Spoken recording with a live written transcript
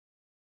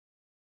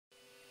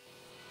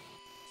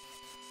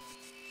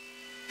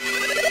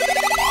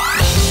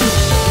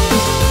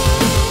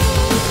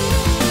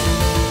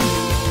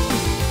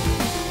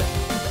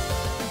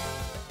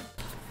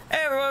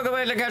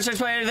guys, let's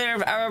play there.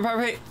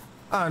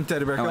 I'm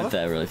Teddy Bear. I went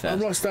that really fast.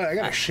 I'm almost done. I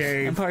got a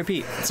shave. I'm Power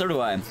Pete. So do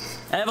I.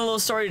 I have a little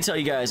story to tell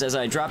you guys as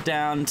I drop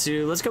down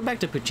to. Let's go back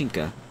to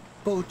Pachinka.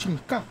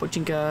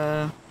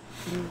 Pachinka.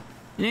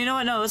 You know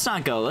what? No, let's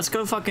not go. Let's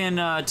go fucking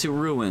to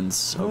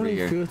ruins over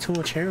here. I feel too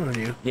much hair on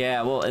you.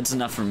 Yeah, well, it's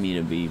enough for me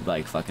to be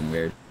like fucking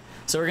weird.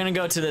 So we're gonna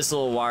go to this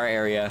little water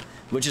area,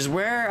 which is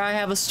where I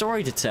have a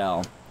story to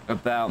tell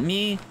about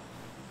me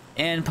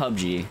and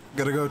PUBG.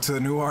 Gotta go to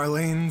New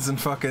Orleans in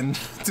fucking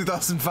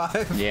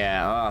 2005.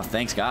 Yeah. Oh,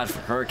 thanks God for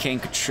Hurricane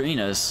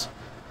Katrina's.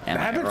 That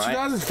happened in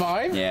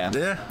 2005? Yeah.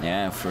 Yeah.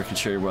 Yeah, freaking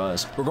sure it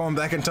was. We're going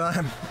back in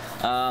time.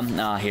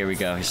 Here we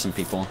go. Here's some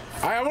people.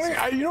 You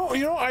know,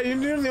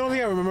 the only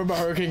thing I remember about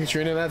Hurricane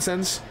Katrina in that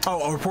sense.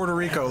 Oh, Puerto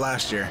Rico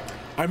last year.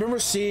 I remember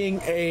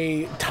seeing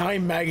a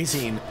Time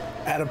magazine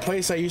at a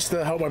place I used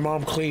to help my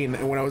mom clean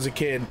when I was a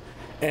kid,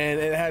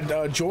 and it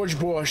had George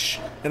Bush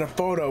in a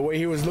photo where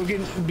he was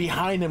looking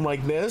behind him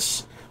like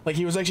this, like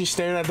he was actually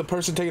staring at the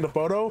person taking the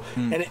photo,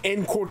 and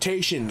in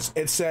quotations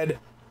it said,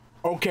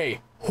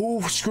 "Okay,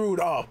 who screwed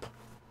up?"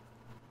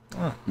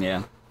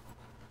 Yeah.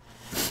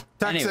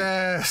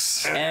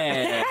 Texas.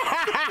 Anyway.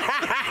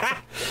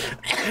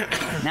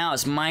 Now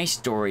it's my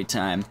story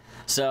time.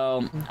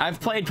 So I've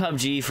played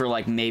PUBG for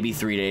like maybe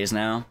 3 days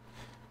now,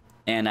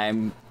 and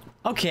I'm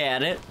okay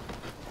at it.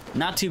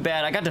 Not too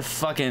bad. I got to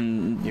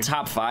fucking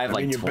top 5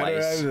 like you're twice.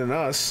 better at it than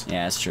us.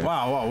 Yeah, that's true.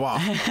 Wow. Whoa.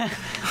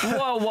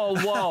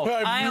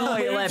 I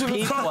only let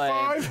Pete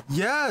play.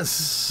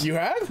 Yes. You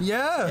have?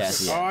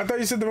 Yes, yeah. Oh, I thought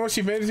you said the most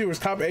you made it to was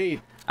top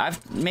 8.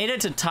 I've made it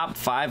to top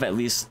 5 at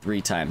least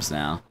 3 times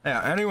now.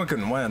 Yeah, anyone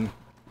can win.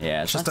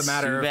 Yeah, It's just a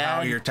matter of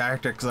how your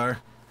tactics are.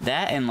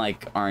 That and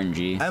like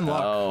RNG. And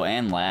luck. Oh,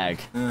 and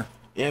lag.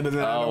 Yeah, but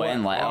then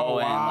And lag.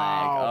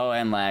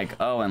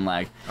 And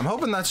lag. I'm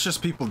hoping that's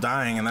just people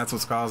dying and that's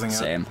what's causing it.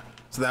 Same.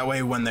 So that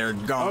way when they're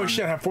gone. Oh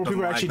shit, have 4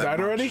 people actually died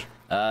already?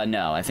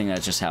 No, I think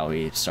that's just how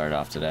we started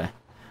off today.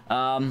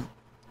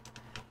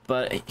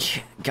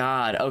 But,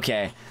 God,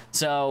 okay.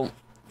 So,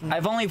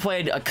 I've only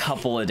played a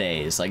couple of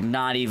days, like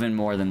not even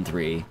more than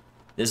 3.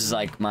 This is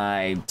like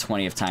my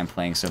 20th time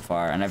playing so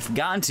far, and I've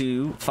gotten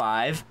to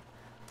 5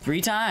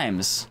 3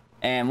 times.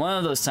 And one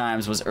of those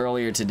times was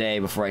earlier today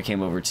before I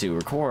came over to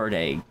record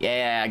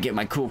I get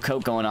my cool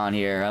coat going on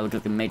here. I look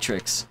like the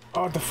Matrix.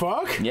 Oh, what the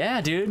fuck?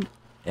 Yeah, dude.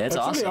 It's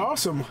That's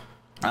awesome.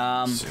 Really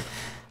awesome.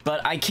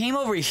 But I came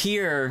over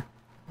here,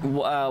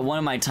 one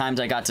of my times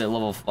I got to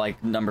level,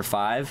 like, number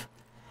 5,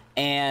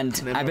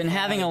 and I've been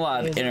having a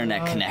lot of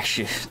internet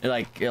connection,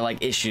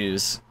 like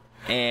issues,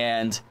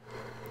 and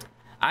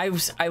I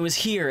was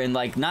here in,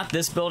 like, not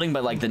this building,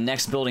 but, like, the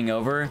next building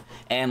over,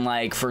 and,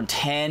 like, for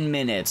 10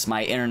 minutes,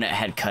 my internet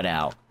had cut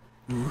out.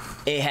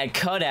 It had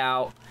cut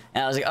out,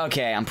 and I was like,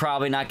 okay, I'm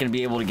probably not going to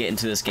be able to get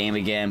into this game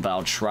again, but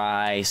I'll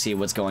try, see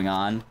what's going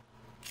on.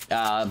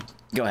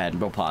 Go ahead,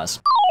 go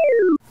pause.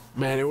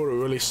 Man, it would have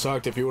really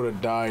sucked if you would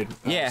have died.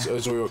 Yeah.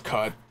 As we were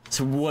cut.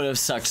 It would have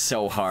sucked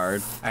so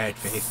hard. I had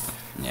faith.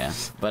 Yeah,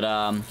 but,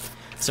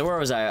 so where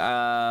was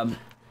I?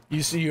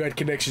 You see, you had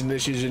connection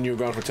issues and you were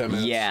gone for 10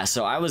 minutes. Yeah,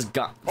 so I was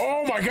gone.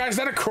 Oh my god, is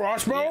that a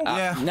crossbow?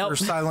 Yeah, nope.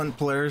 There's silent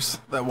players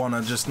that want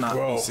to just not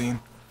be seen.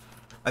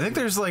 I think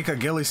there's like a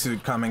ghillie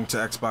suit coming to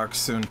Xbox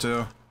soon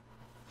too.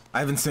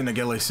 I haven't seen a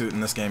ghillie suit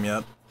in this game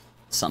yet.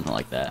 Something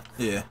like that.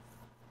 Yeah.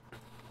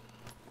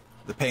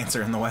 The paints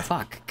are in the way.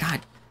 Fuck,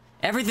 God.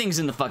 Everything's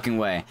in the fucking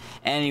way.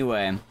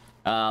 Anyway,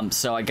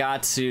 so I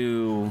got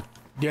to...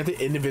 Do you have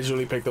to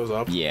individually pick those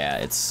up? Yeah,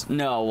 it's...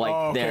 No,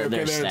 like,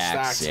 they're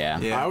stacks.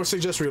 Yeah. I would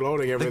suggest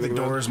reloading everything. I think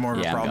the door is more of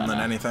a problem than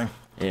anything.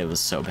 It was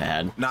so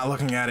bad. Not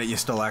looking at it, you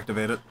still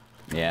activate it.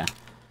 Yeah.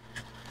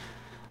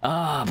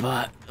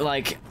 But,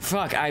 like,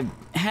 fuck, I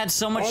had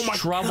so much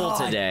trouble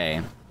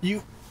today.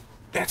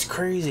 That's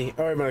crazy.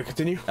 Alright, man,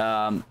 continue.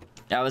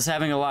 I was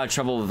having a lot of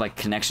trouble with, like,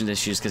 connection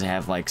issues because I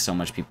have, like, so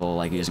much people,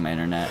 like, using my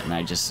internet, and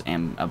I just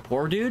am a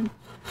poor dude.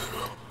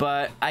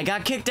 But I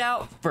got kicked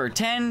out for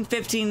 10,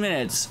 15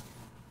 minutes,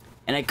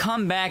 and I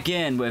come back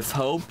in with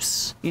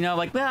hopes, you know,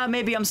 like, well,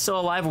 maybe I'm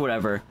still alive or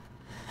whatever.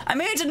 I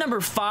made it to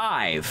number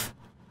 5.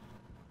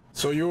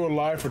 So you were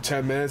alive for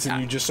 10 minutes, and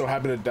you just so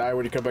happened to die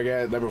when you come back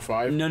at number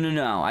 5?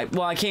 No.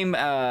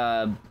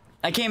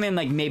 I came in,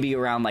 like, maybe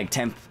around, like,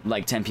 10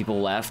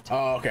 people left.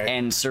 Oh, okay.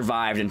 And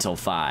survived until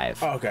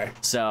 5. Oh, okay.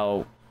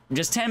 So,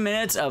 just 10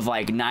 minutes of,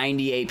 like,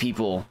 98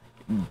 people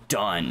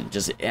done.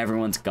 Just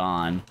everyone's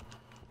gone.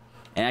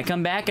 And I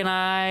come back and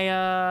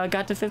I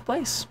got to 5th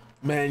place.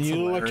 Man, you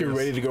look like you're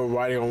ready to go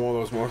riding on one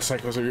of those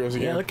motorcycles of yours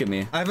again. Yeah, look at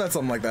me. I've had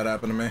something like that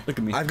happen to me. Look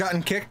at me. I've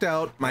gotten kicked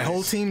out, my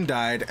whole team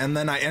died, and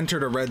then I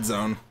entered a red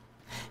zone.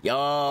 Yo.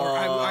 Or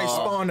I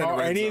spawned in a red zone.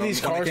 Are any of these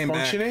cars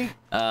functioning?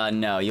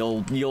 No,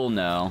 you'll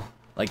know.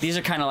 Like, these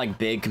are kind of, like,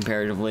 big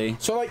comparatively.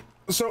 So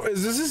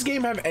does this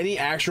game have any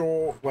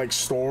actual, like,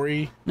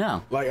 story?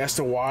 No. Like, as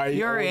to why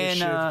you're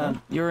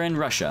in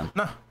Russia.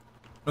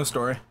 No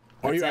story.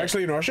 Are you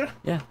actually in Russia?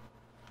 Yeah.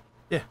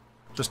 Yeah.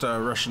 Just a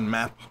Russian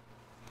map.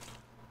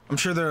 I'm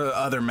sure there are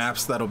other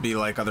maps that'll be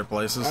like other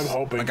places. I'm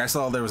hoping. Like I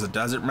saw there was a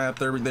desert map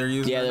they're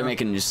using. Yeah, they're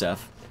making new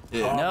stuff.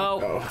 Yeah.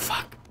 No.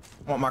 Fuck.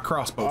 Want my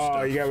crossbow Oh,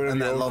 stuff. you got rid of and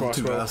your that old level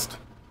 2 crossbow. vest.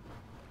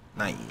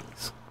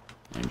 Nice.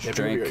 And Yeah,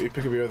 drink. you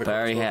pick up your other But I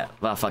already crossbow.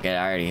 have. Well, fuck it.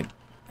 I already.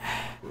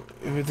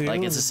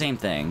 Like, it's the same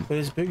thing. But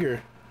it's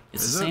bigger.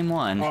 It's Is the it? same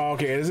one. Oh,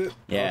 okay, is it?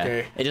 Yeah.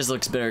 Okay. It just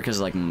looks better because,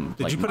 like.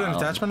 Did you put an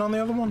attachment on the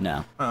other one?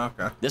 No. Oh,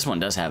 okay. This one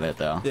does have it,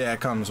 though. Yeah,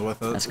 it comes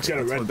with it. That's It's got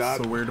a red what's dot.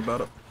 so weird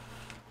about it.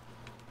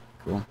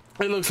 Cool.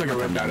 It looks like a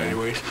red dot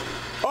anyways.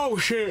 Oh,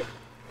 shit.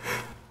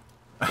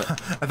 I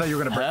thought you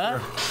were gonna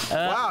break through.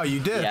 Wow,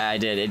 you did. Yeah, I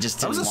did. It just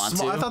That was didn't a want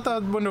small. to. I thought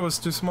that window was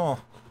too small.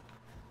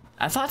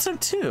 I thought so,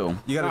 too.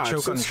 You got Nah, a choke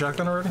it's on the just-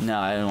 shotgun already? No,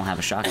 I don't have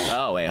a shotgun.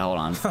 Oh, wait, hold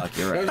on. Fuck,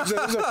 you're right. That's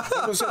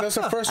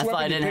the first I weapon thought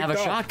I you didn't have a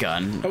picked up.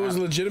 shotgun. That was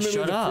legitimately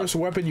Shut the up. first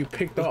weapon you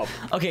picked up.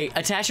 Okay,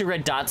 attach a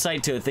red dot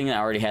sight to a thing that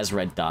already has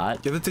red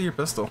dot. Give it to your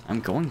pistol. I'm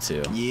going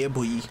to. Yeah,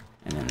 boy.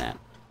 And then that.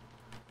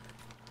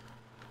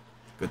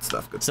 Good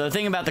stuff. Good So the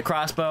thing about the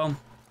crossbow,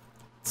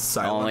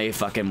 stuff. only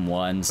fucking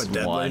But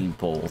deadly. one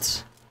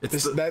bolt.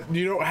 It's That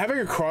you know, having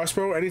a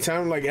crossbow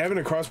anytime, like having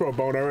a crossbow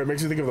bow, it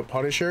makes you think of the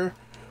Punisher.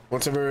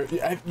 Once ever,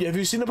 have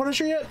you seen the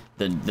Punisher yet?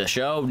 The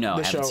show? No,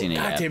 I haven't seen it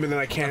God yet. damn it, then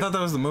I I can't. thought that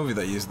was the movie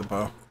that used the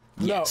bow.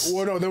 Yes. No,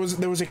 well, no,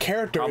 there was a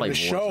character Probably in the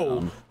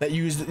show Warzone. that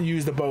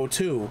used the bow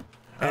too,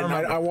 and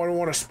I remember.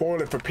 want to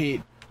spoil it for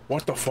Pete.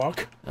 What the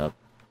fuck? Yep.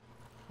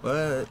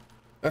 What?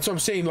 That's what I'm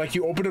saying. Like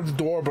you open up the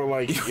door, but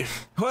like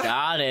What?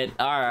 Got it.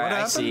 All right, What I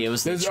happened? see. It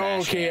was the there's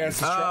trash okay, can. that's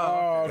the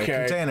The okay.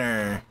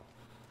 container.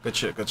 Good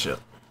shit. Good shit.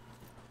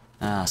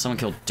 Someone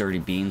killed Dirty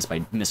Beans by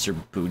Mr.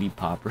 Booty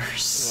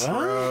Poppers.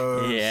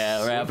 Huh?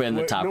 Yeah, right up in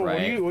the Wait, top no,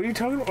 right. What are you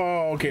talking about?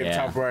 Oh, okay, Yeah, the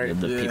top right.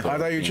 the Yeah. people I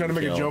thought you were trying to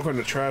make being a killed. joke on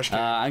the trash can.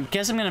 I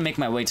guess I'm gonna make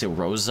my way to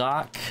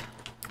Rozok.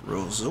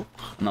 Rozo.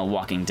 I'm a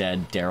Walking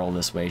Dead Daryl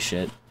this way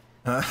shit.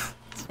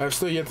 I've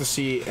still yet to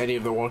see any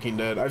of The Walking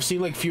Dead. I've seen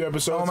like few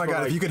episodes. Oh my but, god!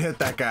 like, If you could hit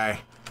that guy.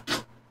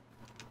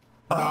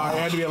 Nah, it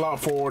had to be a lot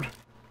forward.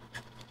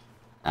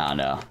 I don't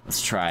know.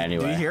 Let's try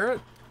anyway. Do you hear it?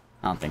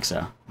 I don't think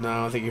so. No, I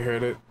don't think you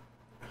heard it.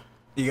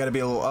 You got to be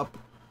a little up.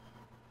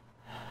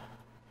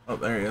 Oh,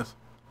 there he is.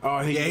 Oh,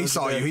 I think Yeah, he knows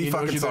saw you're you. there. He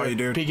fucking knows you're saw there. you,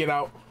 dude. Peek it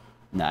out.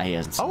 Nah, he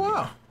hasn't seen Oh me.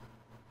 wow.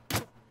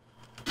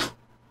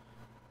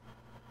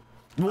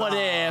 What if?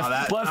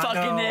 That- What I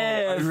fucking know.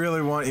 I if?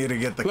 really want you to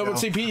get the No, kill. but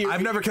see, Pete,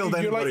 I've never killed you're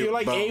anybody. You're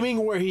like with a bow.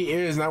 aiming where he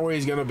is, not where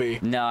he's gonna be.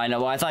 No, I know.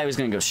 Well, I thought he was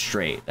gonna go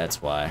straight.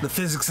 That's why. The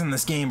physics in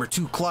this game are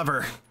too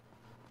clever.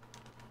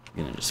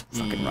 I'm gonna just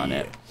fucking run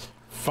it.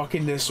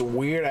 Fucking this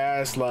weird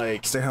ass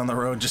like Stay on the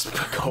road. Just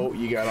coat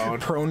you got on.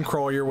 prone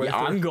crawl your way. Yeah,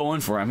 I'm through. going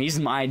for him. He's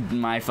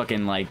my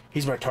fucking like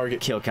He's my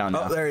target. kill count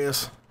now. Oh, there he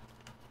is.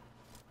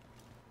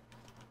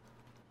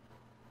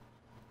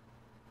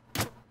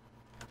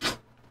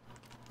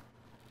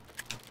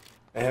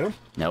 I hit him?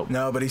 Nope.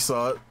 No, but he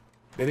saw it.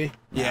 Did he?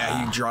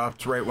 Yeah, he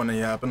dropped right when it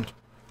happened.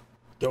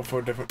 Go for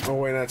a different. Oh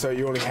wait, that's how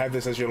you only have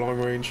this as your long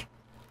range,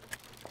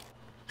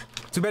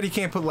 Too bad you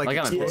can't put like I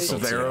got my explosive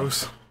pistol, too.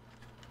 arrows.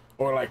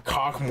 or like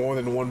cock more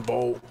than one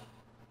bolt.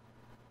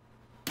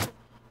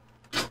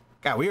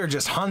 God, we are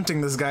just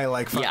hunting this guy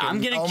like fucking Yeah, I'm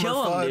gonna Elmer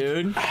kill him, Fudd.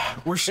 dude.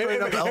 We're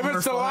straight up If Elmer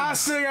it's the Fudd.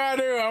 last thing I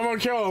do, I'm gonna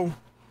kill him.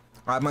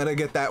 I'm gonna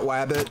get that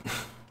wabbit.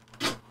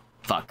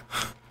 Fuck.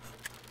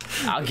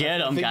 I'll get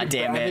him. God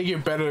damn I think it. you're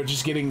better at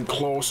just getting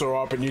closer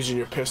up and using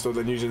your pistol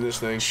than using this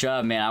thing. Shut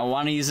up, man. I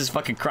want to use this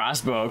fucking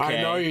crossbow. Okay.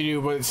 I know you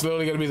do, but it's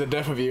literally gonna be the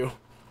death of you.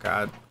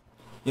 God.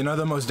 You know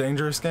the most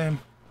dangerous game?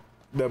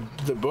 The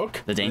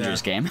book? The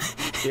dangerous game.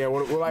 Yeah,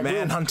 what like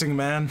Man hunting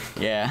man.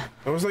 Yeah.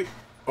 I was like,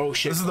 oh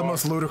shit. This is the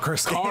most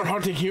ludicrous car game.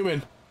 hunting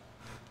human.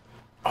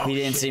 Oh, He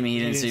didn't shit. see me. He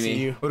didn't see me.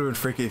 you. Would have been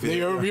freaky if you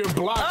You're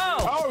blocked.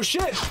 Oh! Oh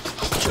shit!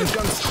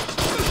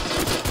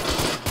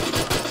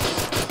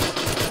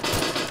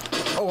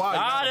 Oh wow.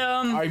 Got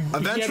him. He had to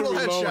Eventual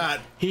reload. headshot.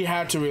 He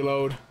had to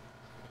reload.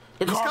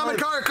 The He's coming,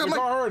 heard. coming. The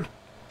car heard.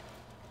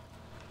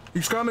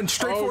 He's coming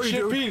straight Oh for you,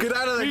 shit, dude. Pete. Get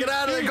out of there, Pete, get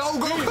out of there. Pete, Go,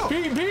 go, Pete, go.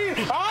 Pete,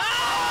 Pete.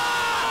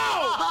 Oh!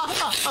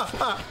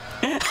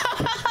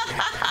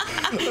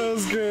 That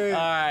was great. All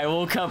right,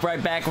 we'll come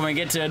right back when we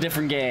get to a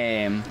different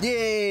game.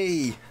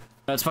 Yay.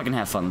 Let's fucking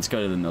have fun. Let's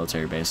go to the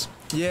military base.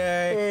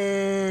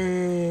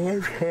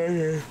 Yay.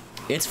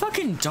 It's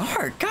fucking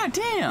dark. God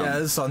damn. Yeah,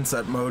 this is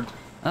sunset mode.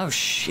 Oh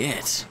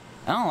shit.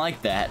 I don't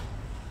like that.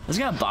 It's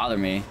gonna bother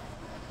me.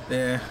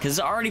 Yeah. Cause it's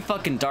already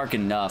fucking dark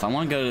enough. I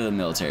want to go to the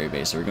military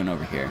base, so we're going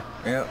over here.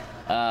 Yep.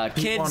 Want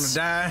to Kids,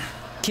 die?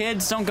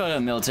 kids, don't go to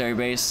the military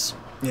base.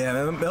 Yeah,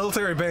 the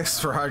military base is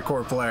for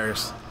hardcore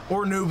players.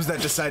 Or noobs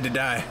that decide to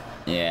die.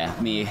 Yeah,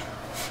 me.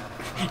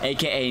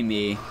 AKA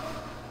me.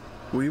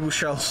 We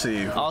shall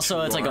see. what Also,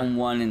 you it's like are. a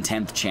 1 in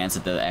 10th chance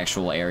that the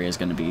actual area is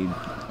gonna be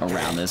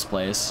around this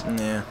place.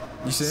 Yeah.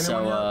 You see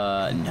anyone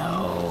So, yet?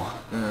 no.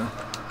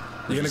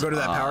 You gonna go to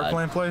that power odd.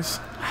 plant place?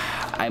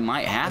 I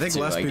might have I think to,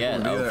 less people guess.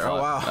 will be Oh, there. Oh,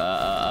 fuck.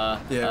 wow.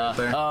 Yeah, right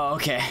there. Oh,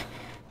 okay.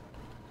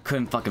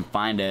 Couldn't fucking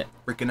find it.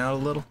 Freaking out a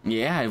little?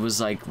 Yeah, it was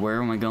like,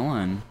 where am I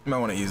going? You might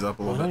want to ease up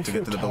a little Well, bit to I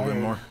get to the feel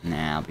building tired. more.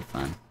 Nah, I'll be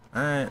fine.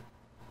 Alright.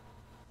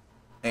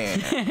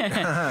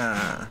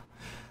 Yeah.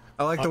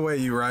 I like the way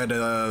you ride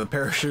the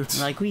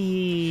parachutes. Like,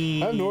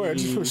 we. I have no idea. I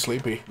just feel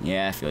sleepy.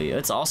 Yeah, I feel you.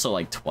 It's also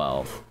like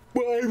 12.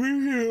 Well, I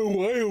really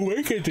wide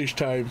awake at this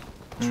time.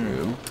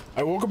 True.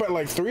 I woke up at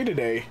like 3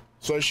 today,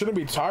 so I shouldn't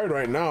be tired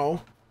right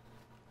now.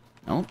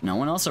 Nope, no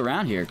one else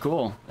around here.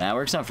 Cool. That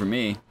works out for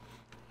me.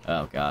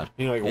 Oh god.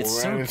 You, like,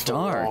 It's so ran into the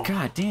wall. dark.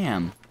 God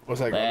damn. What's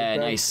that? Garbage bag?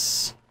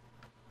 Nice.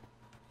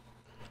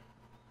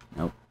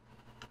 Nope.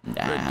 Nah,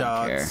 Red I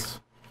don't care. dots.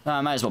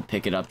 I might as well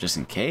pick it up just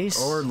in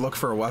case. Or look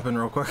for a weapon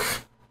real quick.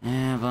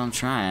 Yeah, but I'm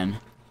trying.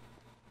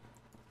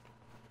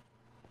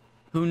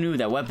 Who knew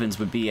that weapons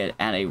would be at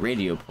a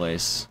radio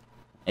place?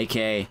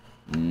 AKA,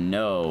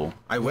 no.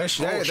 I wish.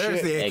 Oh, There's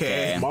shit. the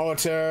AKA.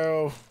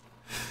 Molotov.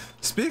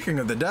 Speaking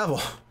of the devil,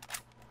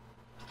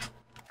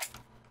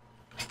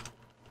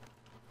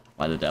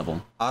 Why the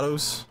devil?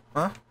 autos,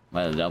 huh?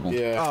 Why the devil?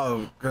 Yeah.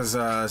 Oh,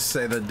 because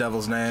say the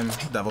devil's name.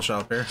 Devil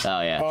shall appear.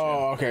 Oh, yeah.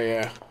 Oh, okay,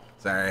 yeah.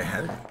 Sorry,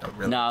 I don't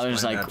really No, there's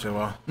explain like- that too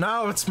well.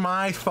 No, it's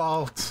my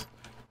fault.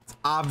 It's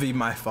obvi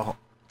my fault.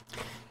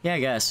 Yeah, I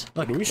guess.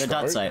 Look, Did we the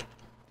dot start? site.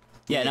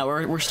 Yeah, no,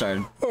 we're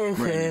started.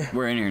 Okay.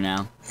 We're in here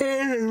now.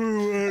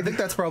 I think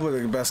that's probably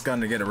the best gun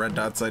to get a red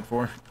dot sight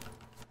for.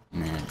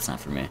 Man, it's not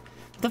for me.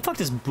 What the fuck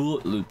does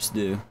bullet loops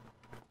do?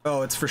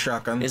 Oh, it's for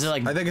shotguns. Is it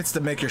like- I think it's to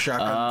make your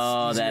shotguns.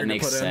 Oh, easier that to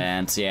makes put in.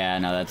 sense. Yeah,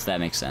 no, that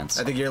makes sense.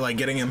 I think you're like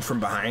getting him from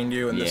behind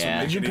you, and this Yeah. will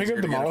make Did you it pick easier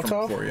up to the get it from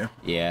Molotov? before you.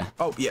 Yeah.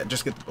 Oh yeah,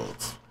 just get the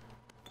bullets.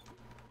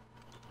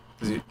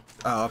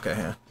 Oh, okay,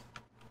 yeah.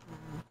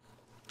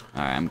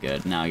 Alright, I'm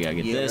good. Now I gotta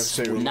get Yeah, this.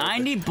 that's it.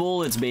 90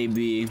 bullets,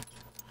 baby.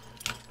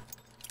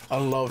 I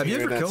love Have you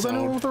hearing ever that killed sound.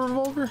 anyone with a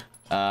revolver?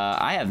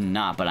 I have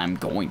not, but I'm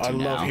going to I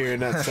now. love hearing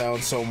that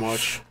sound so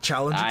much.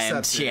 Challenge I am,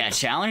 accepted. yeah,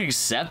 challenge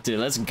accepted.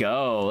 Let's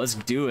go. Let's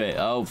do it.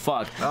 Oh,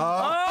 fuck.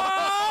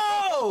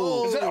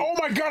 Oh! Is that, oh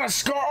my god, a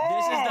scar!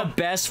 This Oh! is the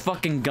best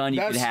fucking gun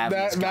you could have in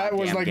this that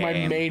was goddamn like my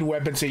game. main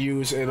weapon to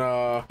use in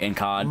In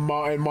COD. in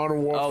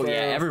Modern Warfare. Oh, yeah,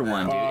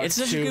 everyone, dude. It's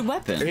such a 2. good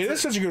weapon. It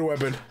is such a good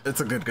weapon. It's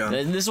a good gun.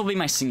 This will be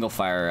my single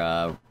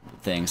fire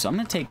thing, so I'm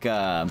gonna take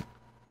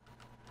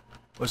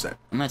What's that?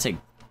 I'm gonna take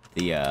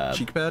the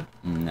Cheek pad?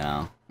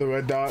 no. The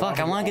red dot. Fuck,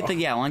 I wanna get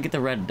the I wanna get the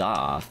red dot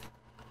off.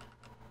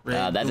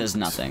 Red That does boots.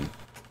 nothing.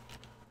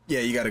 Yeah,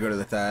 you gotta go to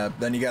the tab.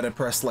 Then you gotta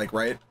press like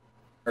right.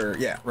 Or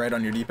yeah, right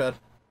on your D-pad.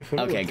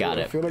 Okay, got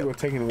I it. feel like we're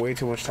taking way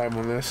too much time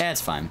on this. Yeah,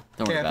 it's fine.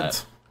 Don't worry about Happens.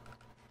 it.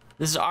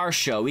 This is our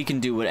show. We can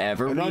do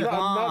whatever we And I'm want.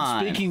 not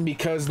speaking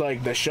because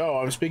like the show.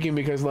 I'm speaking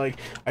because like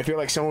I feel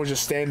like someone was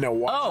just standing there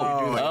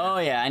watching you do that. Oh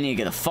yeah, I need to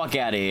get the fuck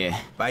out of here.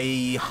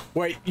 Bye.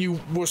 Wait, you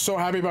were so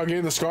happy about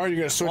getting the scar, you're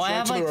gonna switch Well, I right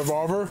have, to the like,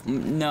 revolver?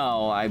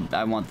 No,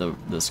 I want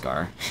the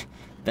scar.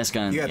 That's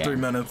gonna. You got yeah. 3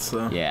 minutes,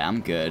 so. Yeah,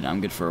 I'm good. I'm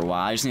good for a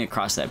while. I just need to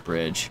cross that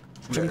bridge,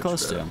 which I'm Bridge,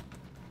 close to. yeah.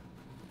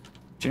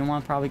 Do you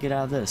want to probably get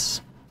out of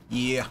this?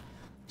 Yeah.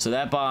 So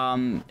that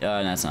bomb,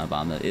 that's not a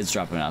bomb. It's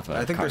dropping off a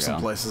I think there's some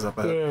cargo. places up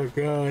ahead. Oh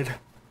god.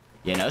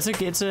 Yeah, no, it's a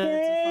fun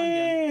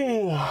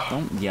gun.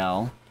 Don't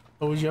yell.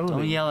 I was yelling.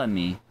 Don't yell at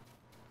me.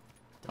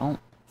 Don't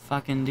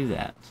fucking do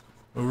that.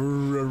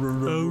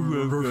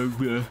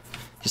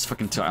 Just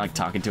fucking like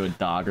talking to a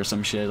dog or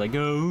some shit. Like,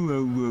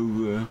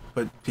 oh.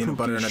 Put peanut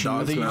butter in a I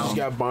dog's think you just mouth.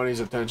 got Bonnie's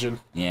attention.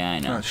 Yeah, I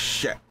know. Oh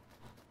shit.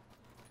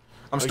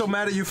 I'm still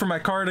mad at you for my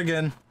card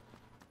again.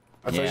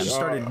 I Yeah. thought You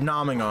started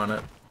nomming on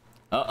it.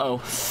 Uh-oh.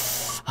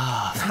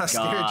 I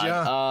scared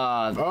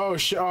God. ya. Oh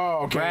shit!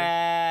 Oh, okay.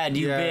 Brad,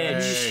 you Yay.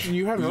 bitch.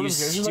 You have You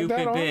notifications stupid like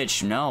that on?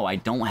 bitch. No, I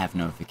don't have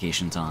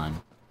notifications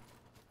on.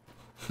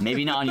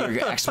 Maybe not on your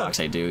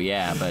Xbox I do,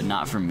 yeah, but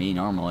not for me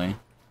normally.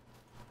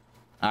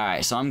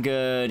 Alright, so I'm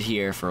good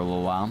here for a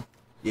little while.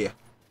 Yeah.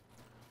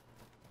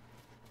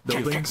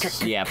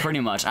 Buildings. Yeah, pretty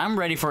much. I'm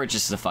ready for it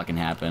just to fucking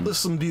happen. There's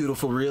some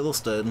beautiful real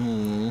estate.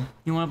 Mm.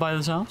 You wanna buy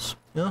this house?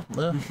 Yeah,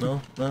 no.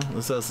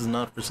 This house is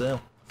not for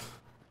sale.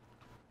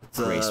 It's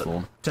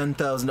Graceful.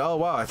 10,000. Oh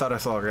wow, I thought I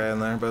saw a guy in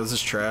there, but it was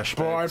just trash.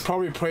 Bro, I'd bags.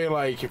 probably pay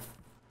like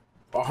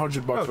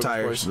 $100 for this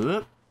tires. place.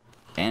 Whoop.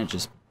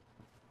 Bandages.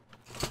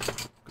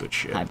 Good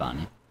shit. Hi,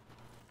 Bonnie.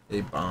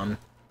 Hey, Bon.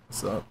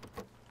 What's up?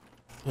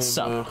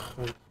 Sup?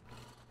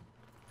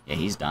 Yeah,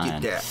 he's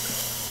dying. Yeah.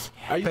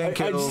 I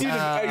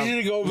just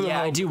need to go over the Yeah,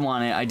 I hump. do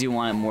want it. I do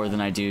want it more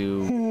than I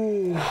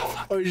do.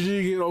 I just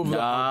need to get over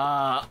the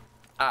hump.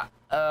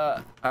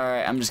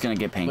 Alright, I'm just gonna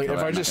get Like, painkiller. if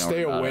I I'm not just gonna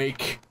stay worry about it.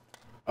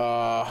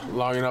 awake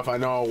long enough, I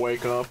know I'll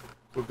wake up.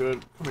 We're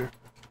good. Come here.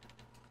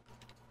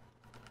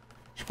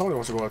 She probably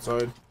wants to go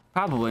outside.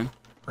 Probably.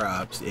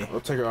 Props, yeah. I'll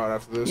take her out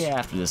after this. Yeah,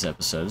 after this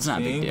episode. It's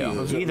not a big Thank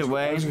deal. you. Either I'm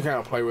way, just gonna kind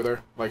of play with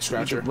her, like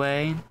scratch either her.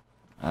 way,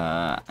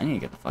 I need to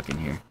get the fuck in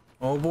here.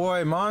 Oh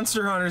boy,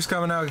 Monster Hunter's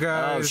coming out, Oh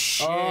guys.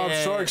 shit! Oh,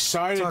 I'm so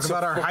excited. Talk to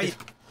about our fucking-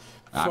 hype.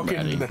 I'm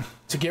ready.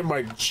 to get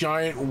my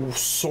giant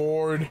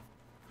sword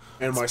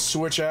and my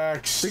switch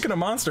axe. Speaking of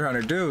Monster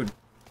Hunter, dude,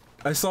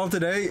 I saw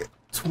today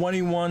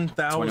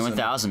 21,000.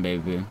 21,000,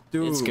 baby.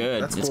 Dude, it's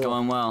good. that's It's cool.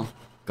 going well.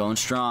 Going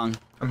strong.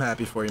 I'm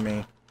happy for you,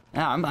 man.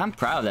 Yeah, I'm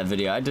proud of that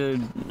video. I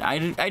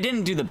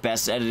didn't do the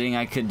best editing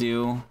I could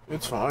do,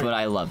 It's fine. but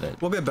I love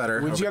it. We'll get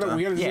better. we just over gotta, time.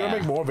 we gotta, Yeah.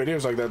 make more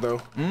videos like that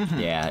though.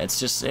 Yeah,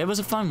 it was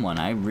a fun one.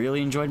 I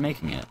really enjoyed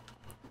making it.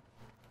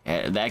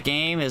 That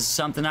game is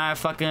something I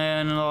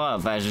fucking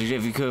love, as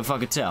if you could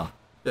fucking tell.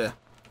 Yeah.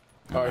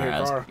 Oh, here,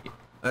 Alright, car.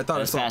 I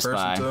thought I saw a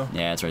person too.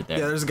 Yeah, it's right there.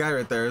 Yeah, there's a guy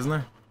right there, isn't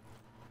there?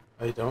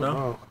 I don't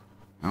know.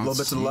 A little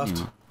bit to the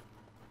left.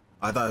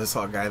 I thought I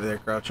saw a guy there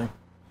crouching.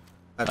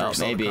 Oh,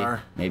 maybe.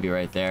 Maybe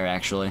right there,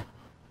 actually.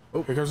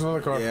 Oh, here comes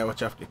another car. Yeah,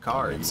 watch out for the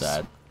car.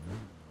 Inside.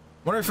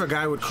 Wonder if a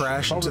guy would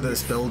crash into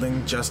this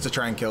building just to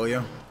try and kill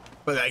you.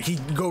 But like,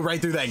 he'd go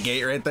right through that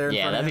gate right there.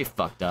 Yeah, that'd be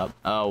fucked up.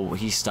 Oh,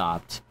 he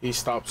stopped. He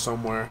stopped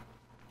somewhere.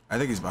 I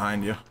think he's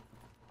behind you.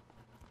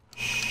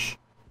 Shh.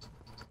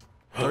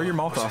 Throw your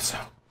Molotov.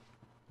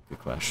 Good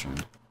question.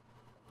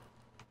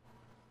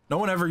 No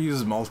one ever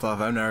uses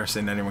Molotov. I've never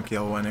seen anyone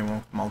kill anyone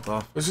with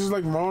Molotov. This is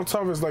like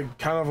Molotov is like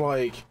kind of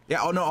like.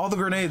 Yeah. Oh no, all the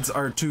grenades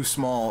are too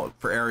small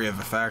for area of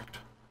effect.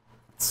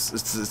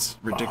 It's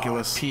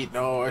ridiculous. Oh, Pete,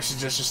 no, I should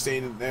just stay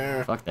in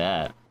there. Fuck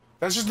that.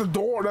 That's just the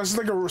door. That's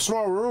like a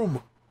small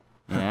room.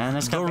 Yeah, and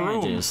that's got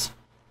advantages.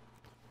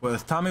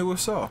 With Tommy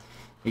Wiseau.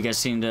 You guys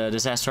seen the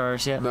Disaster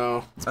Artist yet?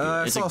 No.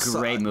 It's a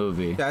great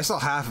movie. Yeah, I saw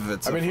half of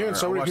it. I've been hearing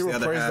so many people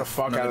praise the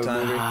fuck out of the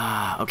movie.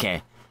 Ah,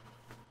 okay.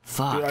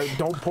 Fuck.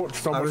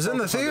 Dude, I was in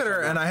the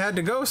theater and I had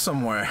to go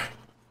somewhere.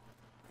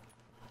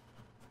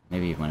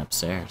 Maybe he went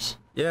upstairs.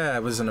 Yeah,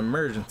 it was an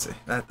emergency.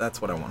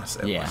 That's what I want to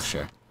say. Yeah,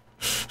 sure.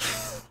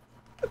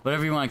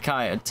 Whatever you want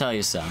to tell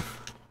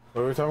yourself.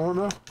 What are we talking about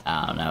now?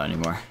 I don't know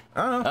anymore.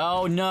 I don't know.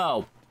 Oh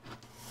no.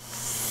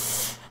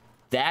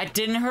 That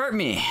didn't hurt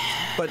me.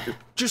 But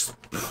just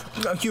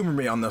humor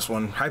me on this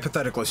one,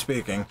 hypothetically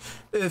speaking.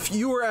 If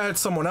you were at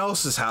someone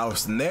else's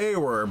house and they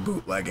were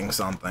bootlegging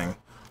something,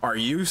 are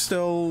you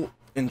still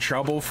in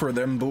trouble for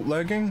them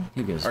bootlegging?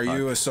 Are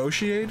you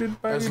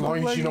associated by as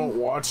long as you don't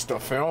watch the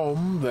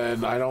film,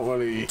 then I don't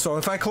really. So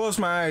if I close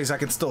my eyes, I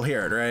can still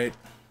hear it, right?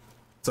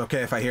 It's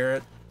okay if I hear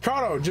it?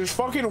 Kato, just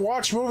fucking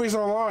watch movies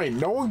online.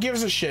 No one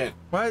gives a shit.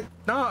 What?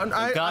 No,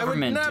 I would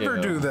never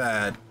do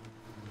that.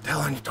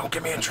 Dylan, don't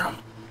get me in trouble.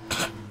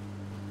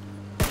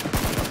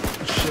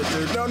 Shit,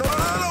 dude.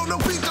 No,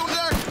 Pete, don't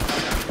die!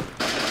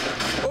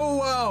 Oh,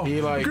 wow.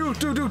 He like...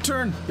 Dude,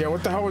 turn. Yeah,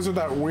 what the hell was with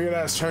that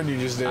weird-ass turn you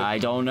just did? I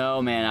don't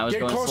know, man. I was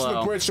going slow. Get close to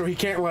the bridge so he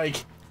can't,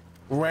 like,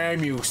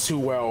 ram you too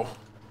well.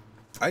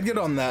 I'd get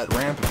on that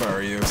ramp if I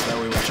were you, so that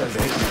way when I tried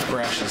to hit you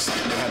crashes, you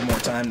had more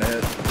time to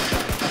hit.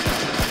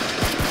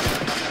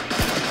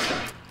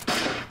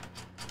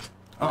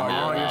 Oh, you're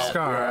on your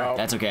scar.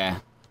 That's okay.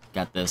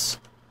 Got this.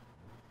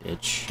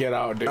 Bitch. Get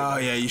out, dude. Oh,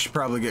 yeah, you should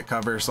probably get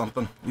cover or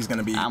something. He's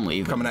gonna be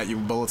coming at you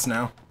with bullets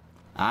now.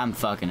 I'm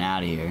fucking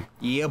out of here.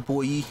 Yeah,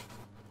 boy.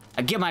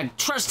 I get my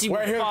trusty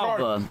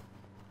revolver.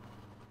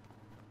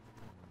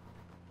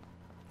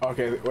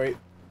 Okay, wait.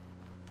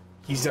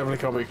 He's definitely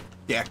coming.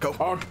 Yeah, go.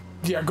 Oh,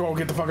 yeah, go.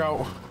 Get the fuck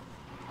out.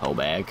 Whole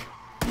bag.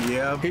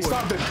 Yeah, he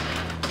stopped it.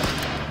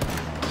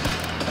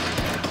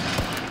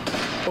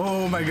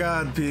 Oh my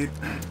god, Pete.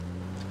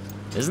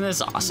 Isn't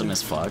this awesome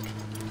as fuck?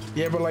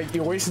 Yeah, but like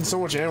you're wasting so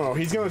much ammo.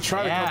 He's gonna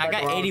try to come back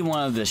I got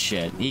 81 of this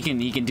shit. He can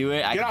do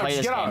it. I can play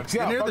this game.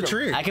 Get near the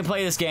tree. I can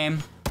play this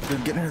game.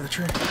 Dude, get near the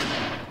tree.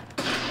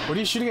 What are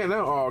you shooting at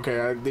now? Oh,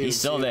 okay. He's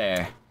still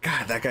there.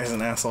 God, that guy's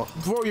an asshole.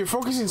 Bro, you're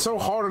focusing so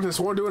hard on this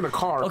one dude in the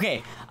car.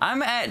 Okay,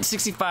 I'm at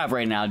 65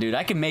 right now, dude.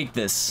 I can make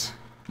this.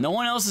 No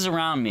one else is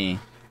around me.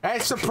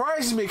 It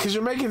surprises me because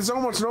you're making so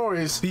much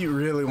noise. Pete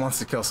really wants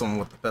to kill someone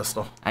with the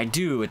pistol. I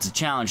do. It's a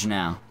challenge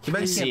now. I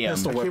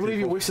can't believe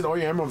you wasted all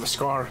your ammo on the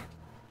scar.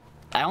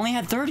 I only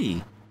had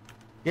 30.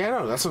 Yeah,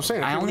 no, that's what I'm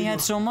saying. I only had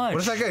so much.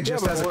 What if that guy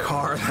just has a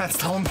car? That's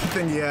the only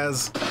thing he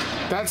has.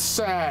 That's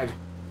sad.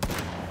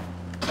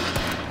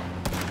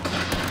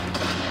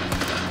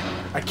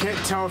 I can't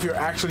tell if you're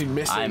actually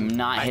missing. I'm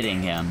not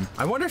hitting him.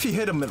 I wonder if you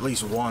hit him at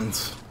least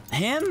once.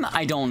 Him?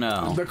 I don't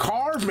know. The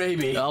car,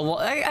 maybe. Oh, well,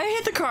 I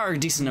hit the car a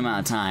decent amount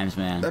of times,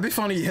 man. That'd be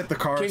funny. You hit the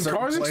car. Can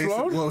cars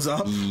explode? It blows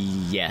up.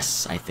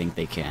 Yes, I think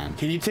they can.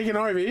 Can you take an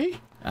RV?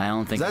 I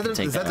don't think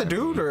is that the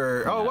dude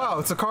or? Oh wow,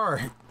 it's a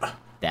car.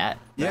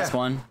 This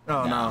one?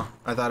 Oh no,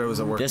 I thought it was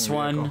a working This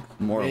one vehicle.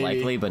 more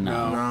likely, but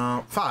no.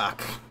 No,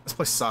 fuck. This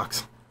place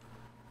sucks.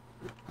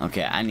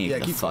 Okay, I need to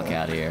get the fuck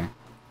out of here.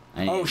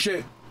 Oh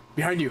shit!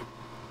 Behind you.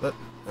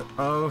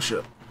 Oh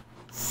shit.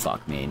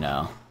 Fuck me,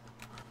 no.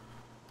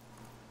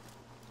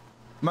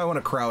 You might want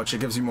to crouch. It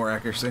gives you more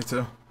accuracy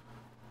too.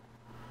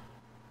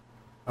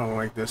 I don't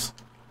like this.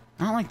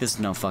 I don't like this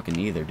no fucking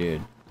either,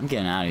 dude. I'm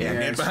getting out of here.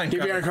 Yeah, get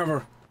behind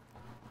cover.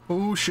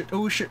 Oh shit!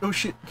 Oh shit! Oh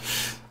shit!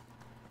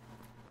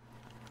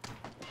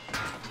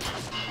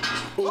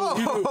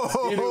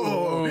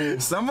 Oh,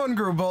 someone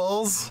grew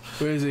balls.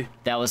 Where is he?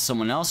 That was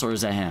someone else, or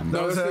is that him?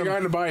 No, that's the guy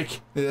on the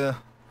bike. Yeah.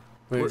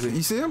 Where is he?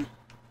 You see him?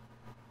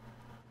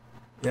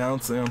 Yeah, I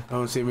don't see him. I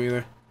don't see him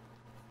either.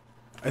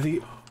 I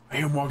hear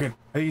him walking.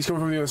 I think he's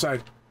coming from the other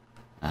side.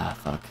 Ah,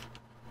 fuck.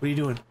 What are you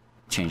doing?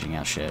 Changing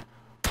out shit.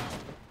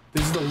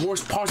 This is the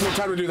worst possible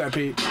time to do that,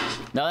 Pete.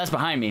 No, that's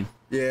behind me.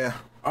 Yeah.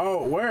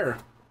 Oh, where?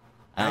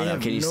 I don't know.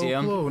 Can you see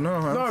him? No,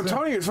 I'm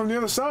telling you, it's from the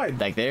other side.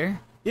 Like there?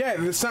 Yeah,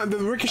 the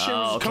ricochet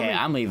was coming. Okay,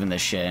 I'm leaving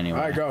this shit anyway.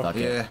 Alright, go. Fuck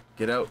Yeah, it.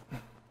 get out.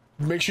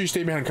 Make sure you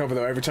stay behind cover,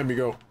 though, every time you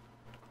go.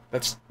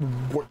 That's...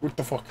 What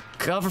the fuck?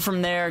 Cover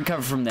from there,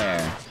 cover from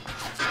there.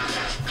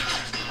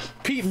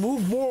 Pete, Pete,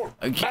 move more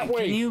that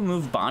way. Can you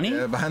move Bonnie?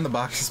 Yeah, behind the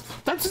boxes.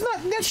 That's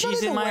not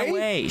She's in my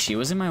way. She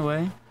was in my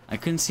way. I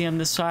couldn't see on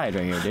this side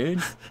right here,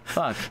 dude.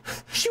 Fuck.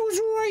 She was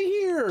right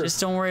here. Just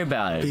don't worry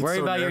about it. Pete's worry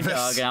so about nervous. your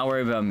dog, and I'll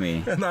worry about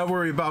me. And I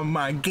worry about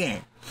my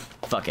game.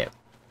 Fuck it.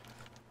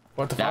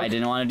 What the fuck? I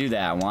didn't want to do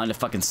that. I wanted to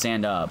fucking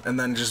stand up. And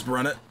then just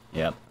run it.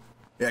 Yep.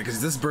 Yeah, because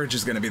this bridge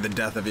is going to be the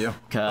death of you.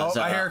 Cause,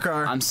 I hear a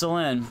car. I'm still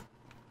in.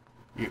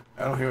 I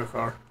don't hear a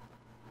car.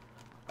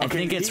 I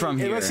think it's from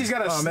here. Unless he's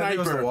got a sniper. Maybe it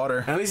was the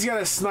water. At least he's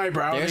got a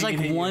sniper. I don't There's think like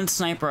he can hit one you.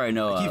 sniper I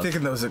know I keep of.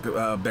 thinking those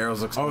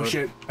barrels explode. Oh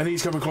shit! I think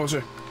he's coming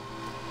closer.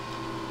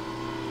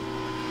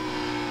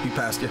 He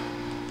passed you.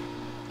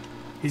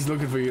 He's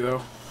looking for you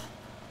though.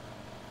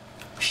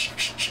 Shh,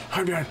 shh, shh.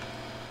 Hide behind.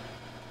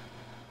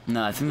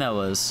 No, I think that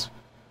was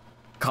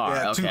car.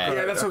 Yeah, two okay. cars.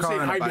 Yeah, that's a what I'm car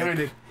saying. and a Hide bike. behind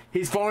it.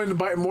 He's following the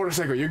bike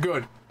motorcycle. You're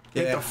good.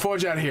 Get Yeah. the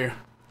fudge out of here.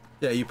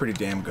 Yeah, you're pretty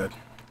damn good.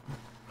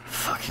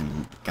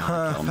 Fucking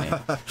gotta kill me.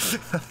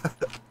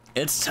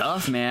 It's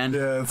tough, man.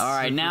 Yeah, it's all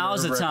right, super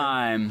now's the nerve-wracking.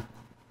 time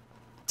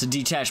to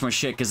detach my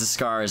shit because the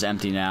scar is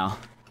empty now.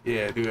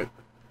 Yeah, do it.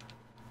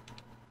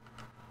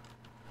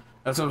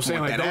 That's what I'm saying.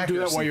 Want Like, that don't do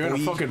that while you're in a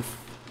accuracy, fucking.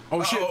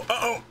 Oh shit!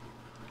 Uh-oh.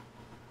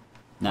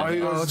 Not I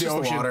think yet. it was it's the just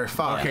the ocean. water.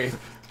 Fuck. Okay.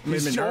 Made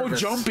He's me so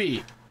nervous.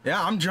 jumpy.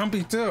 Yeah, I'm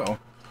jumpy too.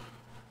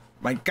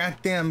 My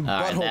goddamn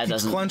All right, butthole that keeps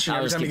doesn't. clenching I'll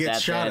every just time he get gets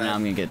that shot there, and at.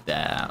 I'm gonna get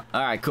that out.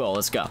 All right, cool.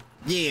 Let's go.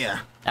 Yeah.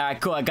 All right,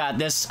 cool. I got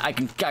this. I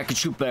can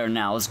shoot better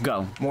now. Let's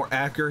go. More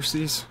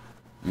accuracies.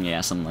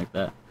 Yeah, something like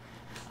that.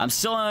 I'm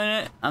still in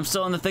it. I'm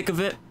still in the thick of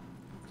it.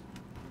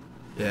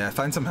 Yeah,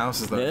 find some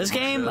houses though. This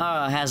game Shit.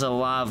 has a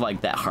lot of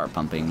like that heart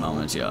pumping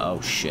moments. Yo,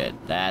 oh shit,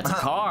 that's a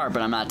car,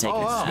 but I'm not taking Oh,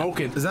 wow. that.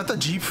 Smoking. Is that the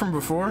Jeep from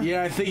before?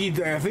 Yeah, I think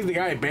the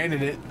guy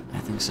abandoned it I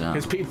think so.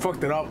 because Pete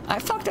fucked it up. I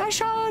shot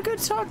a good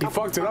shot. He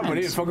fucked it up, but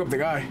he didn't fuck up the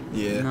guy.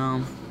 Yeah.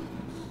 No,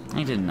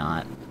 I did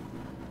not.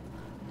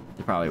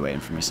 They're probably waiting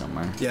for me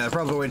somewhere. Yeah, they're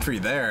probably waiting for you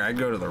there. I'd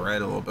go to the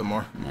right a little bit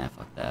more. Nah,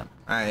 fuck that.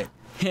 Alright.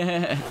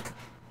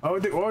 Why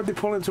would they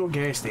pull into a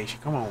gas station?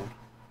 Come on.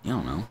 You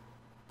don't know.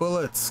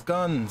 Bullets,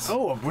 guns.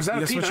 Oh, was that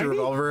You a gotta switch your P90?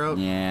 revolver out?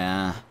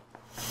 Yeah,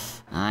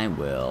 I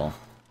will.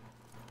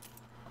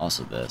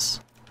 Also this.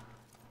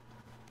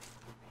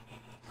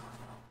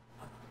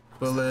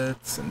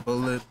 Bullets and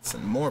bullets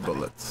and more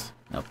bullets.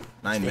 Nope.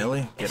 9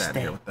 milli? Get out of stay.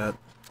 here with that.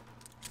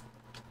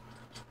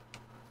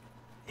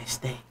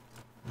 Stay.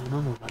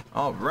 No.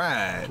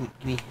 Alright.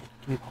 Give me.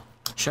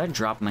 Should I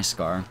drop my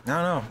scar?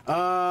 No.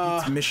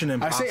 It's mission I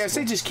impossible.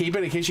 say just keep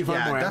it in case you find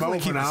Yeah, more ammo definitely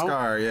for keep the now.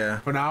 scar, yeah.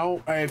 For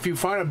now, if you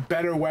find a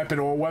better weapon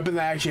or a weapon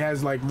that actually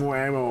has like more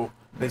ammo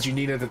that you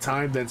need at the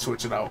time, then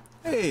switch it out.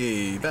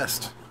 Hey,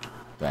 vest.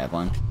 Do I have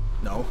one?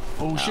 No.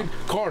 Oh shit!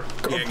 Car.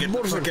 Yeah, get the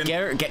motorcycle.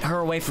 fucking- Get her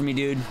away from me,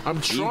 dude.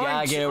 I'm trying You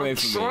gotta to. get away I'm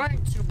from me.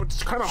 trying to, but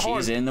it's kind of hard.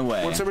 She's in the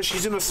way. Whenever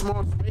she's in a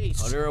small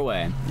space. Put her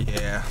away.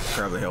 Yeah,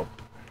 probably help.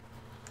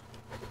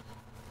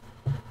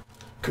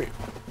 Come here.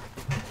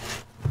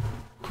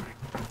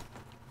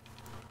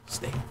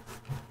 Stay.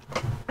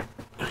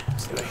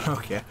 Stay away.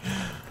 Okay.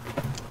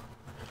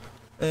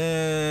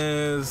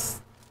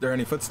 Is there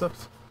any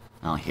footsteps?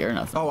 I don't hear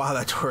nothing. Oh wow,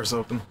 that door's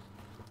open.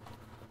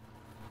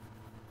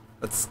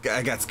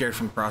 I got scared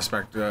from the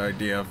prospect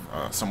idea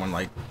of someone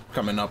like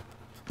coming up.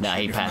 Nah,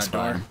 he behind passed that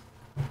by. door.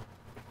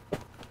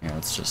 Here,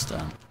 let's just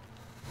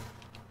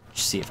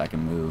see if I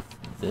can move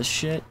this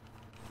shit.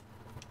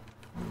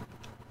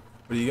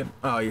 What are you getting?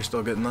 Oh, you're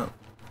still getting that.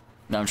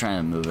 No, I'm trying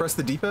to move Press it.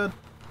 the D-pad.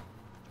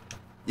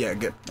 Yeah,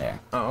 get. There.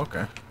 Oh,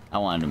 okay. I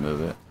wanted to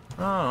move it.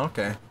 Oh,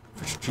 okay.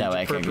 That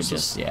way I could purposes.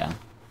 just, yeah.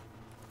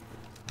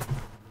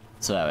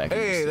 So that way I can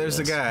Hey, just do there's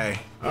a this. guy.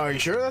 Are you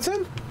sure that's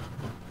him?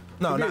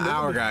 No, Okay, not look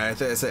our at me. guy.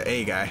 It's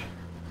a guy.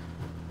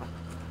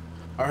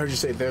 I heard you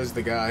say there's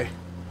the guy.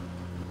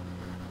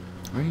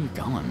 Where are you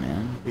going,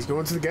 man? He's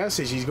going to the gas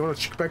station. He's going to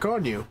check back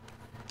on you.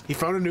 He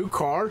found a new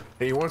car and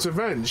he wants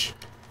revenge.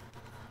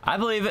 I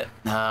believe it.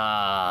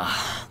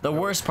 The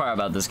worst part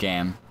about this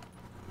game,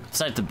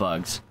 besides the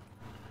bugs,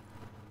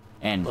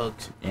 and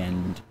Bugs.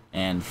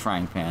 and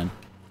frying pan.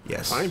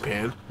 Yes. Frying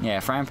pan. Yeah,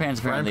 frying pan's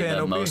apparently pan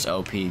the OP? most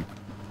OP.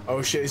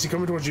 Oh shit! Is he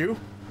coming towards you?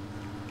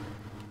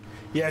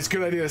 Yeah, it's a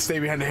good idea to stay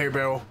behind the hay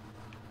barrel.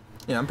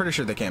 Yeah, I'm pretty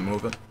sure they can't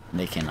move it.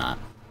 They cannot.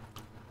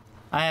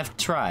 I have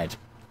tried.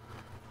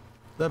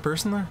 That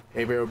person there?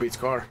 Hay barrel beats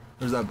car.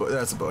 There's that.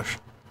 That's a bush.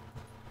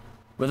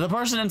 With a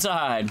person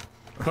inside.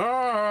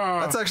 Ah!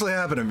 That's actually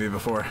happened to me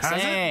before. Has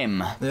it?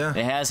 Same. Yeah.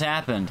 It has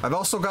happened. I've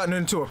also gotten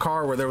into a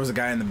car where there was a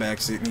guy in the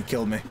backseat and he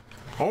killed me.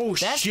 Oh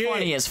That's shit!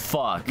 funny as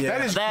fuck. Yeah.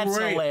 That is That's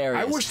great.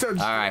 hilarious. I wish that. All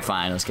right,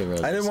 fine. Let's get rid of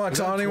this. I didn't want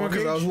to tell that anyone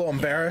because I was a 12 little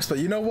embarrassed, but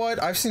you know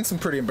what? I've seen some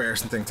pretty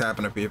embarrassing things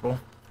happen to people.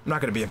 I'm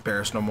not gonna be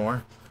embarrassed no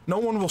more. No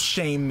one will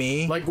shame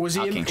me. Like, was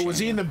he I'll in? king Was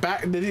he shame in the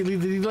back? Did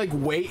he like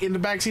wait in the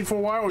backseat for a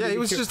while? Or yeah, did he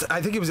was kill- just.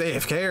 I think he was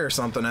AFK or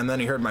something, and then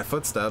he heard my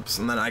footsteps,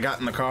 and then I got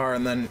in the car,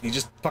 and then he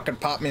just fucking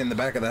popped me in the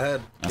back of the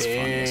head. That's funny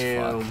as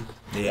Damn. fuck.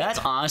 Yeah. That's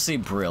honestly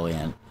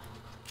brilliant.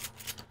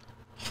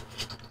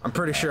 I'm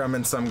pretty sure I'm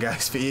in some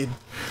guy's feed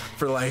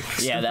for like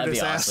Yeah, that'd be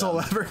stupidest asshole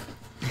awesome. ever.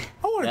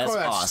 I wouldn't That's call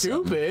that awesome.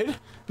 stupid.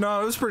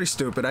 No, it was pretty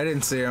stupid. I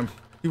didn't see him.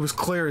 He was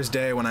clear as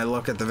day when I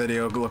look at the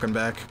video looking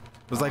back.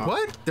 I was like,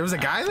 what? There was a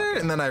guy there?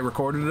 And then I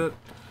recorded it.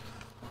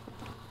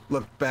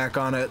 Looked back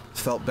on it,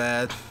 felt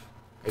bad.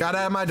 Got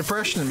out of my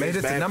depression and made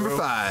it to number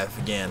 5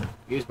 again.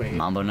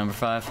 Mambo number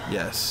 5?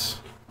 Yes.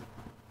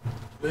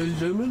 Ladies and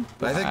gentlemen.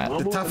 I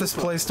think the toughest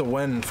place to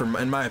win,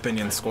 in my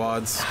opinion,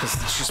 squads. Because it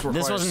just requires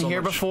This wasn't so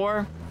here much.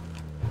 before?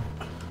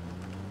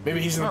 Maybe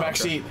he's in the back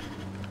okay. seat.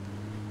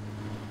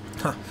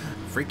 Huh.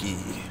 Freaky.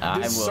 I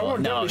will.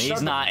 Someone No, definitely he's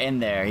shut not in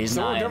there. He's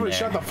Someone not in definitely there.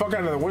 shut the fuck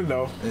out of the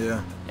window.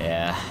 Yeah.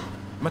 Yeah. How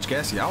much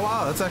gas? Oh,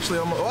 wow. That's actually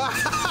almost...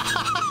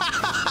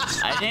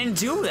 I didn't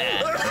do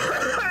that.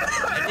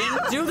 I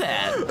didn't do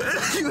that.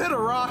 You hit a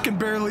rock and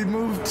barely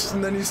moved,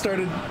 and then you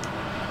started...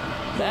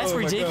 That's Oh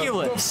my God. The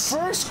ridiculous.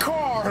 first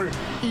car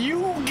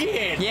you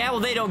get. Yeah, well,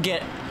 they don't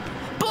get...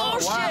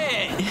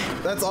 Bullshit!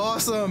 That's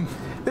awesome.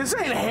 This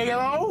ain't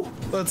Halo.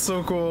 That's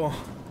so cool.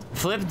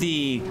 Flip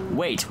the...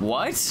 Wait,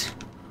 what?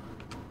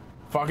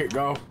 Fuck it,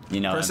 go. You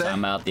know what Press I'm A?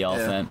 talking about, the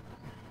elephant.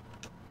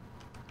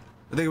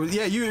 I think it was...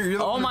 Yeah, you're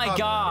the Oh one who my caught me.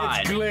 God!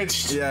 It's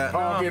glitched. Yeah.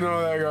 Oh, okay, no,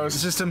 there it It's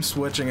goes. just him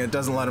switching. It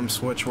doesn't let him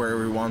switch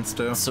wherever he wants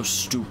to. So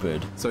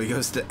stupid. So he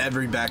goes to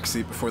every back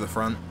seat before the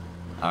front.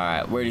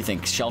 Alright, where do you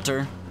think?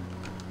 Shelter?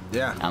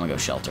 Yeah. I'm gonna go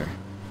shelter.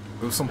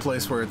 It was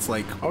someplace where it's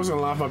like... I was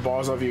gonna laugh my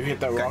balls off you hit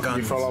that rock and you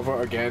guns. fell over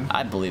again.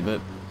 I believe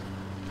it.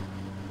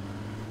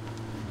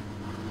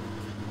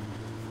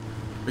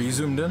 Are you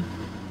zoomed in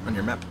on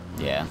your map?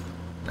 Yeah,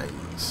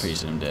 Nice. pretty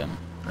zoomed in.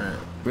 Alright.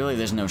 Really,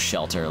 there's no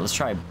shelter. Let's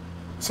try...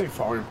 Say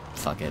farm.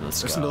 Fuck it, let's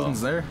There's go. some buildings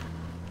there.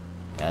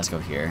 Yeah, let's go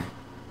here.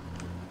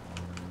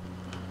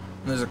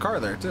 And there's a car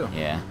there, too.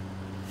 Yeah.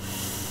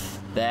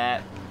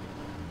 That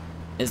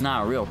is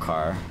not a real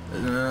car. It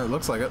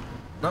looks like it.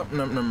 Nope,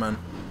 nope, never mind.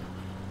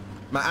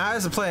 My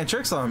eyes are playing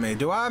tricks on me.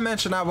 Do I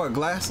mention I wear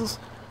glasses?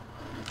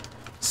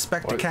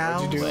 Spectacles?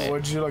 What'd you do? Wait.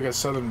 What'd you do like a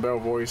Southern Belle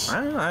voice?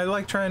 I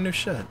like trying new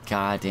shit.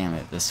 God damn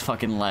it, this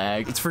fucking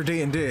lag. It's for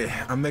D&D.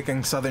 I'm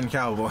making Southern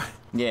Cowboy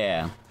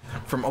Yeah.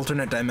 from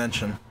alternate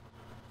dimension.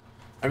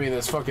 I mean,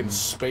 that's fucking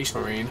Space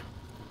Marine.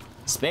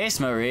 Space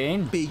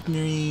Marine? Big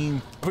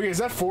dream. Okay, is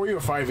that 4E or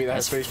 5E? That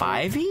That's Space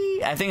Marine?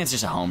 5e? I think it's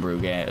just a homebrew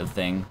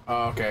thing,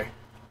 Oh, okay.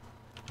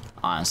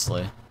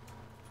 honestly.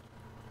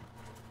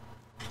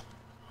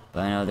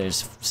 But I know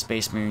there's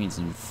Space Marines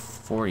in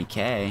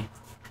 40k.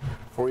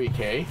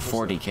 40K?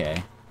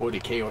 40k.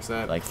 40K, what's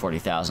that? Like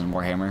 40,000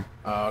 Warhammer.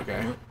 Oh,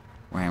 okay.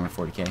 Warhammer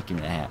 40k. Give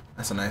me the hat.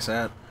 That's a nice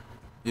hat.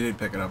 You did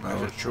pick it up,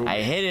 Alex. That's true.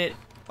 I hit it.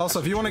 Also,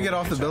 if you want to get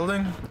off the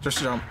building, just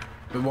jump.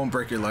 It won't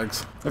break your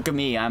legs. Look at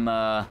me. I'm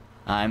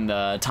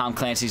Tom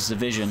Clancy's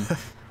Division.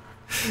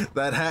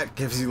 That hat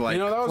gives you like You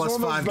know, that was, plus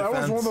one of 5 those, that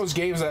defense. was one of those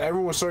games that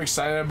everyone was so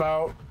excited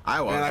about. I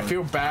was. And I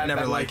feel bad I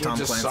never that like, liked Tom it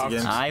just Clancy sucked.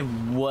 games. I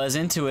was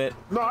into it.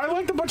 No, I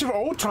liked a bunch of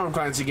old Tom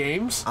Clancy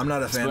games. I'm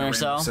not a fan of Splinter Rainbow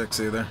Cell? Six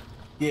either.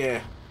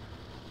 Yeah.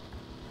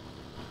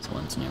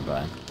 Someone's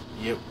nearby.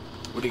 Yep.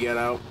 What'd you get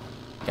out?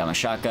 Got my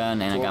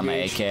shotgun and I got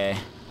my 12 AK.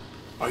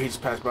 Oh, he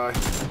just passed by.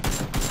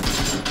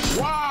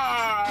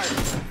 Why?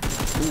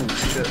 Ooh,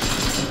 shit.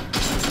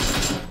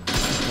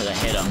 Cause I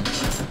hit him.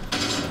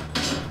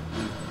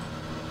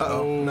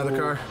 Uh-oh, another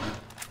car.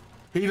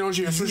 He knows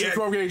you. Switch to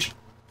 12 gauge.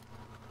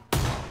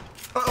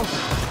 Uh-oh.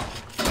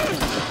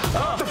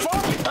 What the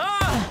fuck?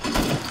 Ah!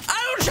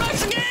 I don't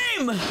trust the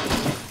game!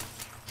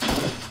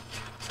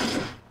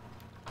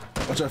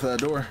 Watch out for that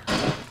door.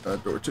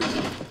 That door, too.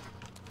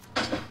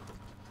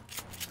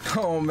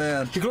 Oh,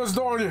 man. He closed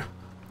the door on you.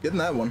 Getting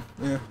that one.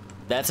 Yeah.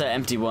 That's an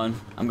empty one.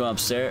 I'm going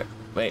upstairs.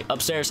 Wait,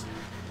 upstairs.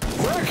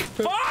 Quick!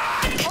 Fuck!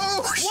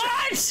 Oh, shit.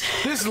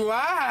 What? This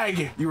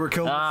lag! You were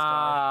killed.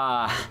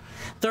 Ah,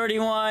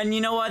 31.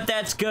 You know what?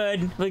 That's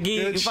good. Look,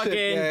 Good shit, fucking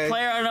gang.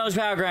 PLAYERUNKNOW'S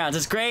Battlegrounds.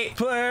 It's great.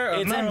 Player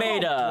It's in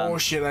beta. Oh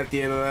shit at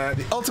the end of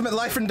that. Ultimate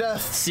life and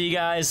death. See you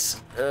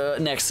guys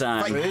next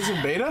time. Wait, it is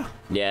in beta?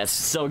 Yeah, it's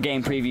still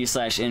game preview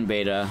 /in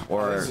beta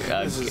or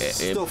This is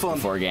still fun.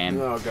 before game.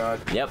 Oh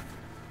god. Yep.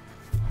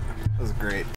 That was great.